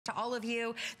To all of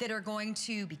you that are going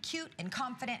to be cute and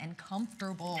confident and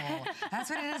comfortable.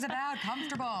 That's what it is about,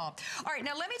 comfortable. All right,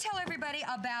 now let me tell everybody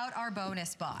about our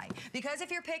bonus buy. Because if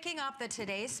you're picking up the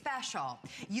Today's Special,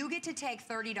 you get to take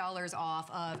 $30 off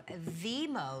of the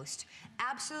most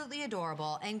absolutely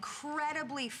adorable,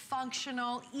 incredibly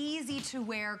functional, easy to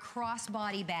wear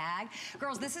crossbody bag.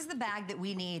 Girls, this is the bag that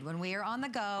we need when we are on the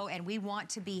go and we want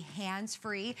to be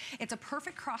hands-free. It's a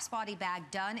perfect crossbody bag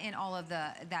done in all of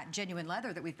that genuine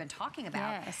leather that we've been talking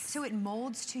about. Yes. So it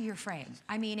molds to your frame.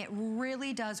 I mean, it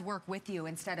really does work with you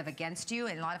instead of against you.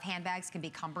 And a lot of handbags can be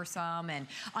cumbersome and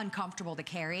uncomfortable to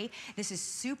carry. This is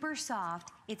super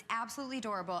soft. It's absolutely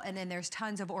adorable. And then there's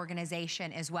tons of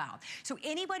organization as well. So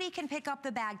anybody can pick up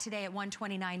the bag today at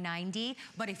 $129.90.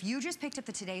 But if you just picked up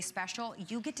the Today's Special,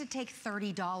 you get to take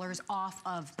 $30 off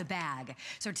of the bag.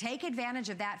 So take advantage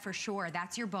of that for sure.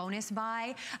 That's your bonus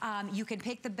buy. You can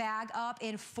pick the bag up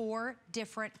in 4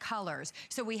 different colors.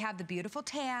 So we have the beautiful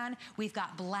tan, we've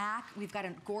got black, we've got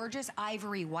a gorgeous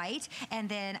ivory white, and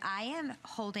then I am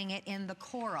holding it in the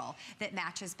coral that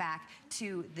matches back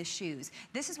to the shoes.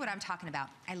 This is what I'm talking about.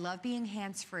 I love being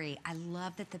hands-free. I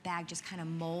love that the bag just kind of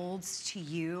molds to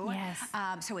you. Yes.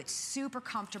 So it's super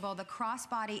comfortable. The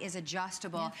crossbody is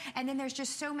adjustable. Yeah. And then there's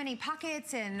just so many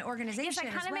pockets and organization as well.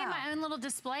 Yes, I kind of made my own little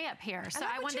display up here. So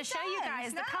I wanted to show you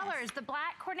guys the colors. The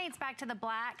black coordinates back to the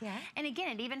black. Yeah. And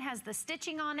again, it even has the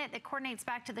stitching on it that coordinates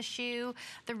back to the shoe.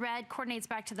 The red coordinates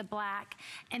back to the black.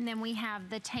 And then we have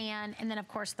the tan and then of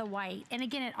course the white. And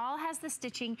again, it all has the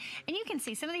stitching. And you can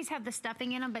see some of these have the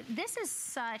stuffing in them, but this is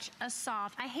such a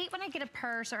soft. I hate when I get a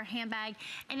purse or a handbag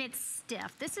and it's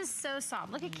stiff. This is so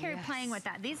soft. Look at Carrie playing with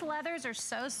that. These leathers are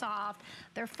so soft.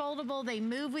 They're foldable. They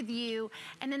move with you.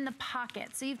 And then the pocket.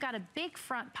 So you've got a big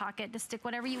front pocket to stick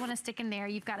whatever you want to stick in there.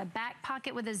 You've got a back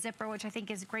pocket with a zipper, which I think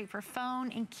is great for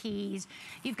phone and keys.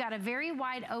 You've got a very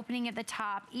wide opening at the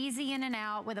top, easy in and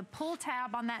out with a pull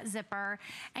tab on that zipper.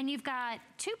 And you've got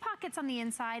 2 pockets on the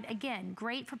inside. Again,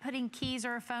 great for putting keys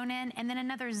or a phone in. And then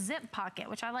another zip pocket,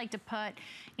 which I like to put,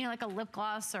 you know, like a lip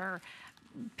gloss or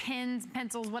pens,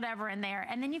 pencils, whatever in there.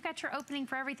 And then you've got your opening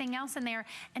for everything else in there.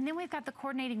 And then we've got the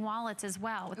coordinating wallets as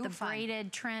well with the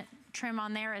braided trim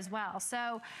on there as well.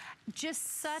 So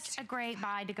just such a great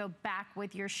buy to go back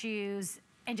with your shoes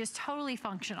and just totally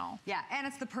functional. Yeah, and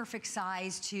it's the perfect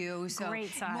size too. So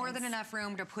great size. More than enough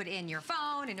room to put in your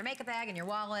phone and your makeup bag and your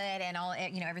wallet and all,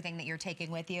 you know, everything that you're taking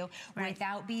with you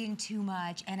without being too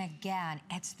much. And again,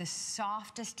 it's the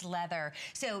softest leather.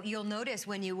 So you'll notice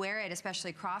when you wear it,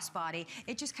 especially crossbody,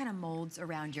 it just kind of molds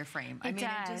around your frame. It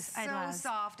does. It's just so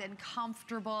soft and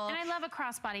comfortable. And I love a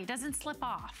crossbody. It doesn't slip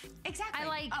off. Exactly. I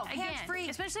like, hands-free.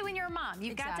 Especially when you're a mom.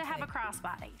 You've got to have a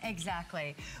crossbody.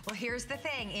 Exactly. Well, here's the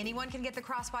thing. Anyone can get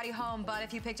the crossbody home, but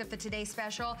if you picked up the Today's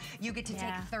Special, you get to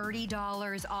take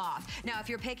 $30 off. Now, if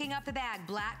you're picking up the bag,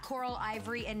 black, coral,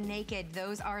 ivory, and naked,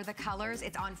 those are the colors.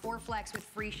 It's on 4 flex with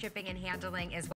free shipping and handling as well.